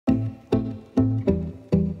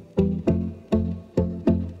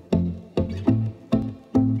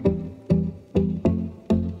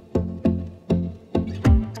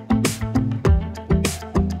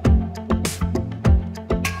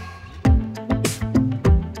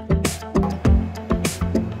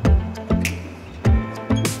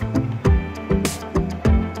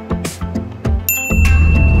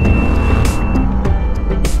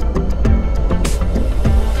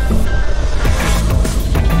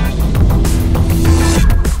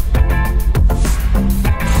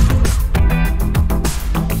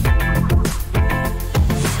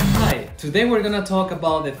Today we're gonna talk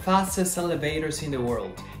about the fastest elevators in the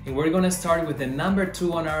world, and we're gonna start with the number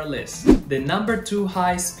 2 on our list. The number 2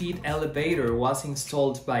 high-speed elevator was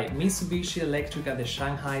installed by Mitsubishi Electric at the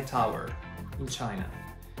Shanghai Tower in China.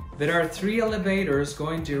 There are 3 elevators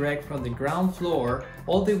going direct from the ground floor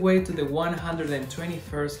all the way to the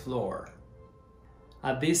 121st floor,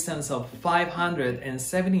 a distance of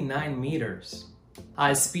 579 meters,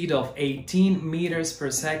 a speed of 18 meters per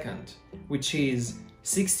second, which is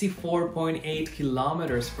 64.8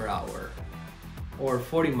 kilometers per hour or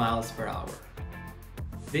 40 miles per hour.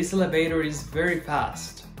 This elevator is very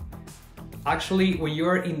fast. Actually, when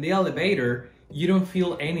you're in the elevator, you don't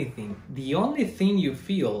feel anything. The only thing you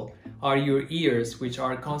feel are your ears, which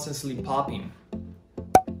are constantly popping.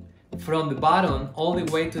 From the bottom all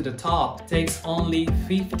the way to the top takes only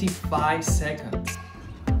 55 seconds.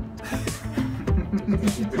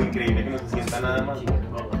 Increíble que no se sienta nada más.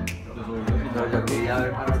 Yo quería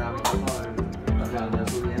ver panorámica para ver la onda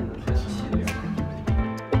subiendo.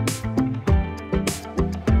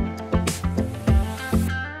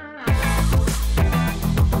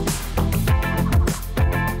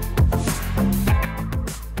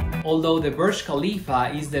 Although the Burj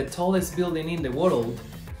Khalifa is the tallest building in the world,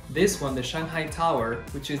 this one, the Shanghai Tower,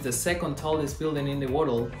 which is the second tallest building in the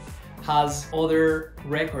world, has other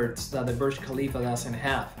records that the Burj Khalifa doesn't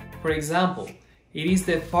have. For example, it is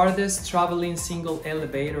the farthest traveling single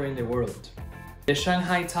elevator in the world. The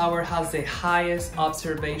Shanghai Tower has the highest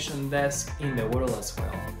observation desk in the world as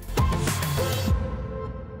well.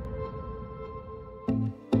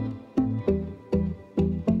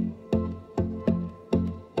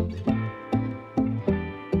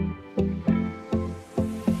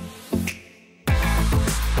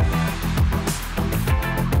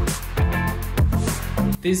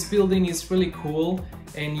 This building is really cool,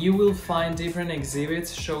 and you will find different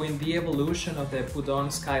exhibits showing the evolution of the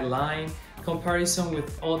Pudong skyline, comparison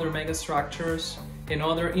with other megastructures, and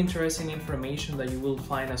other interesting information that you will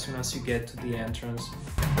find as soon as you get to the entrance.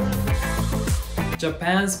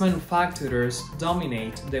 Japan's manufacturers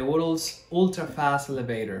dominate the world's ultra-fast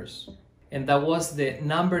elevators, and that was the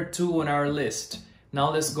number 2 on our list.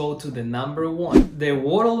 Now let's go to the number 1. The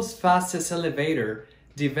world's fastest elevator,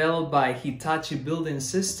 developed by Hitachi Building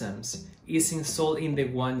Systems, is installed in the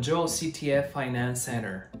Guangzhou CTF Finance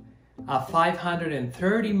Center, a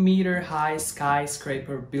 530-meter high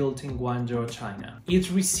skyscraper built in Guangzhou, China. It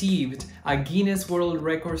received a Guinness World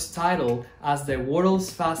Records title as the world's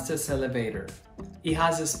fastest elevator. It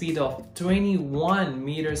has a speed of 21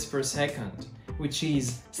 meters per second, which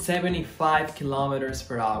is 75 kilometers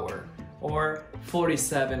per hour or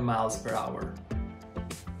 47 miles per hour.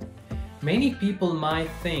 Many people might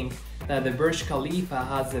think that the Burj Khalifa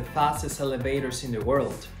has the fastest elevators in the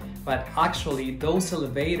world, but actually those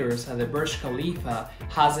elevators at the Burj Khalifa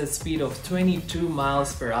has a speed of 22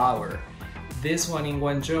 miles per hour. This one in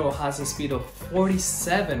Guangzhou has a speed of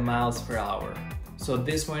 47 miles per hour. So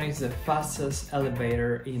this one is the fastest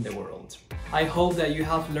elevator in the world. I hope that you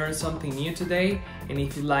have learned something new today, and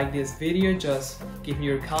if you like this video, just give me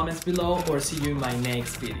your comments below or see you in my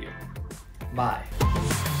next video. Bye!